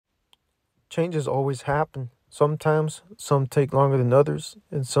Changes always happen. Sometimes some take longer than others,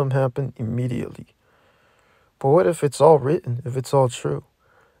 and some happen immediately. But what if it's all written, if it's all true?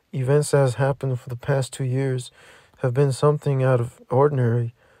 Events that has happened for the past 2 years have been something out of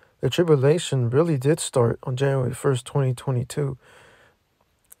ordinary. The tribulation really did start on January 1st, 2022.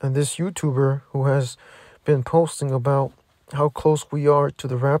 And this YouTuber who has been posting about how close we are to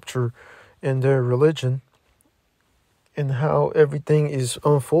the rapture in their religion and how everything is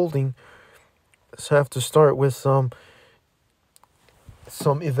unfolding have to start with some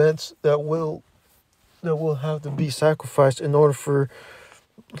events that will have to be sacrificed in order for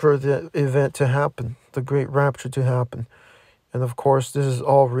the event to happen, the great rapture to happen. And of course, this is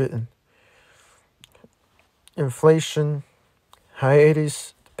all written. Inflation,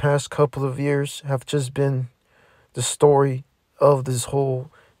 hiatus, the past couple of years have just been the story of this whole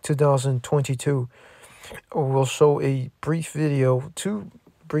 2022. We'll show a brief video, two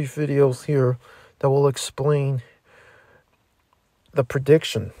brief videos here that will explain the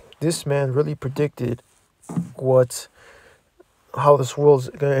prediction. This man really predicted how this world's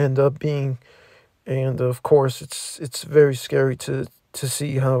gonna end up being, and of course it's very scary to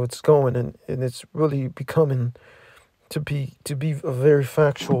see how it's going, and it's really becoming to be a very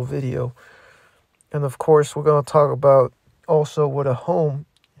factual video. And of course we're gonna talk about also what a home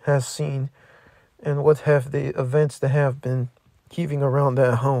has seen and what have the events that have been heaving around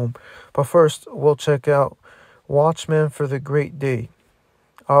that home. But first we'll check out Watchman for the Great Day.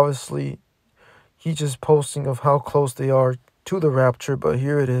 Obviously he's just posting of how close they are to the rapture, but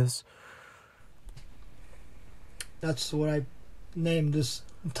here it is. That's what I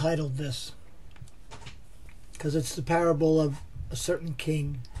entitled this, because it's the parable of a certain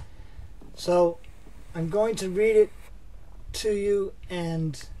king. So I'm going to read it to you,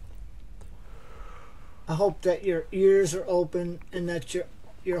 and I hope that your ears are open and that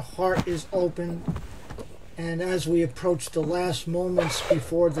your heart is open. And as we approach the last moments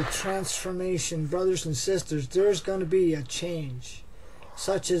before the transformation, brothers and sisters, there's going to be a change,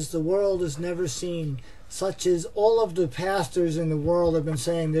 such as the world has never seen, such as all of the pastors in the world have been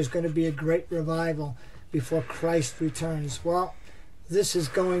saying there's going to be a great revival before Christ returns. Well, this is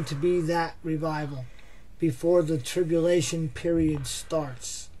going to be that revival before the tribulation period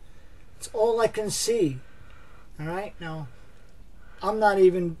starts. It's all I can see. All right? Now, I'm not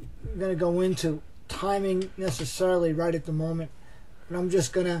even going to go into timing necessarily right at the moment, but I'm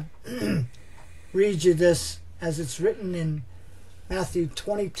just going to read you this as it's written in Matthew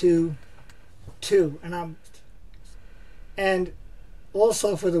 22:2, and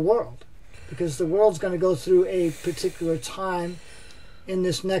also for the world, because the world's going to go through a particular time in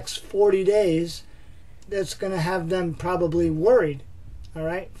this next 40 days that's going to have them probably worried, all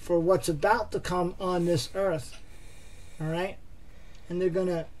right, for what's about to come on this earth, all right, and they're going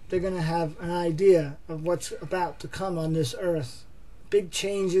to have an idea of what's about to come on this earth. Big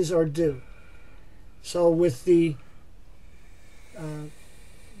changes are due. So with the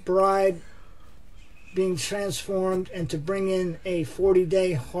bride being transformed and to bring in a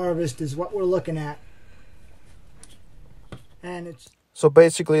 40-day harvest is what we're looking at. And it's So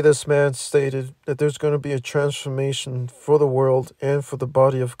basically this man stated that there's going to be a transformation for the world and for the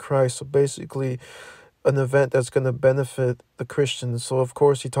body of Christ. So basically an event that's going to benefit the Christians. So of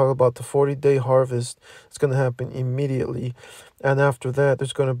course he talked about the 40-day harvest. It's going to happen immediately, and after that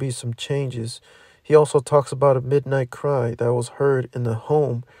there's going to be some changes. He also talks about a midnight cry that was heard in the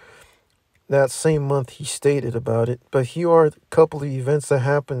home. That same month he stated about it. But here are a couple of events that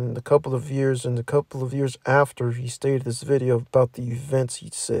happened in a couple of years, and a couple of years after he stated this video about the events he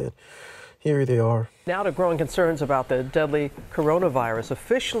said. Here they are. Now to growing concerns about the deadly coronavirus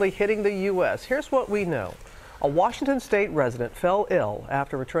officially hitting the U.S. Here's what we know. A Washington state resident fell ill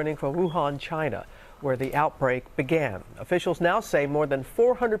after returning from Wuhan, China, where the outbreak began. Officials now say more than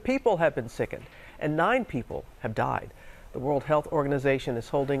 400 people have been sickened and 9 people have died. The World Health Organization is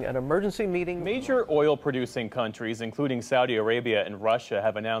holding an emergency meeting. Major oil-producing countries, including Saudi Arabia and Russia,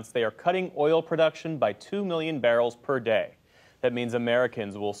 have announced they are cutting oil production by 2 million barrels per day. That means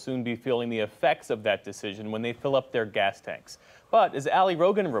Americans will soon be feeling the effects of that decision when they fill up their gas tanks. But as Ali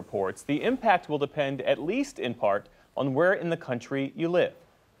Rogan reports, the impact will depend, at least in part, on where in the country you live.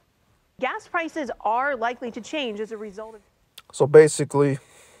 Gas prices are likely to change as a result of... So basically,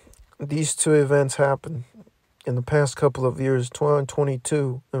 these two events happened. In the past couple of years,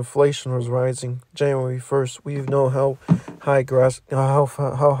 2022, inflation was rising. January 1st, we know how high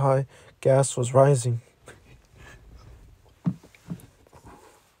gas was rising.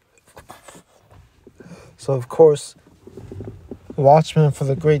 So of course, Watchman for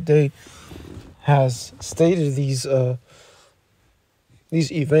the Great Day has stated these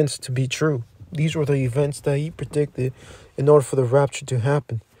these events to be true. These were the events that he predicted in order for the rapture to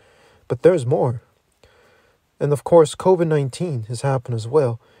happen. But there's more. And of course, COVID-19 has happened as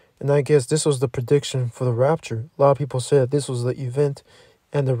well. And I guess this was the prediction for the rapture. A lot of people said this was the event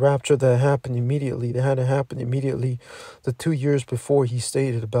and the rapture that happened immediately. That had to happen immediately the 2 years before he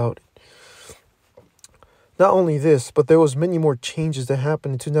stated about it. Not only this, but there was many more changes that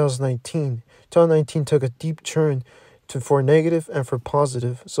happened in 2019. 2019 took a deep turn for negative and for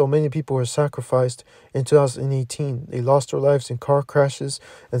positive. So many people were sacrificed in 2018. They lost their lives in car crashes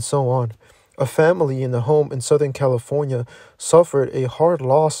and so on. A family in a home in Southern California suffered a hard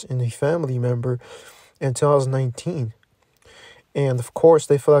loss in a family member in 2019. And of course,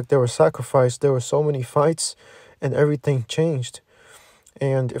 they felt like they were sacrificed. There were so many fights and everything changed.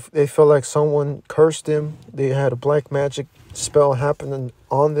 And if they felt like someone cursed them, they had a black magic spell happening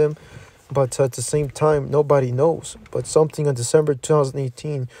on them. But at the same time, nobody knows. But something on December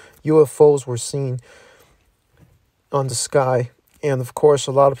 2018, UFOs were seen on the sky. And of course,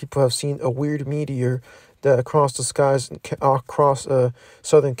 a lot of people have seen a weird meteor that crossed the skies across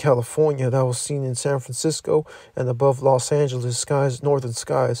Southern California that was seen in San Francisco and above Los Angeles skies, northern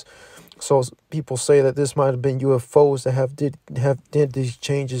skies. So people say that this might have been UFOs that did these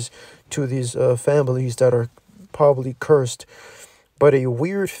changes to these families that are probably cursed. But a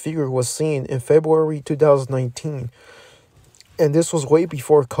weird figure was seen in February 2019. And this was way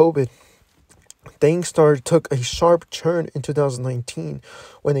before COVID. Things took a sharp turn in 2019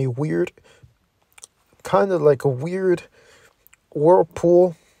 when a weird, kind of like a weird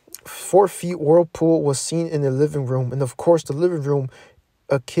whirlpool, 4 feet whirlpool was seen in the living room. And of course, the living room,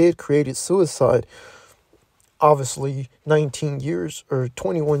 a kid created suicide. Obviously, 19 years or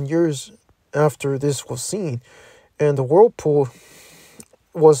 21 years after this was seen. And the whirlpool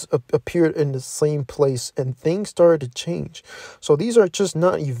appeared in the same place and things started to change. So these are just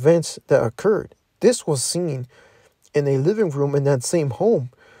not events that occurred. This was seen in a living room in that same home.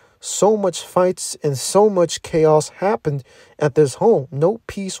 So much fights and so much chaos happened at this home. No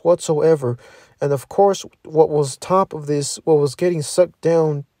peace whatsoever. And of course, what was top of this, what was getting sucked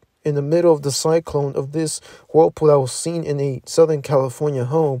down in the middle of the cyclone of this whirlpool that was seen in a Southern California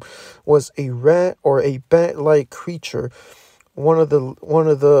home was a rat or a bat-like creature. One of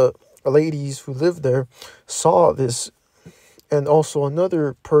the ladies who lived there saw this, and also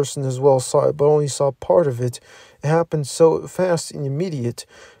another person as well saw it, but only saw part of it. It happened so fast and immediate.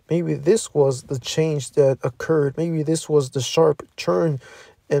 Maybe this was the change that occurred. Maybe this was the sharp turn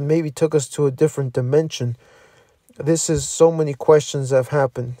and maybe took us to a different dimension. This is so many questions that have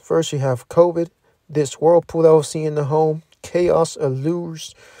happened. First, you have COVID, this whirlpool that was seen in the home, chaos,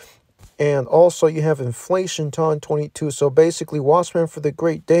 allures, and also you have inflation, 2022. So basically, Watchman for the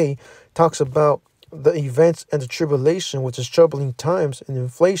Great Day talks about the events and the tribulation, which is troubling times and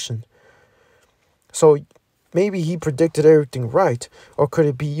inflation. So maybe he predicted everything right. Or could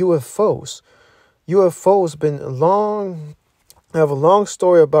it be UFOs? UFOs have a long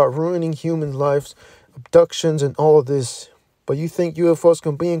story about ruining human lives, abductions, and all of this. But you think UFOs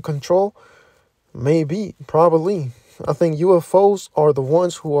can be in control? Maybe, probably. I think UFOs are the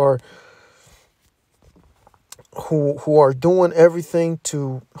ones who are doing everything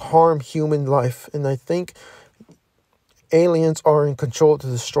to harm human life. And I think aliens are in control to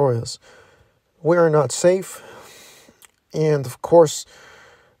destroy us. We are not safe. And of course,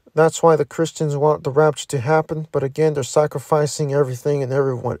 that's why the Christians want the rapture to happen. But again, they're sacrificing everything and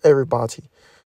everybody.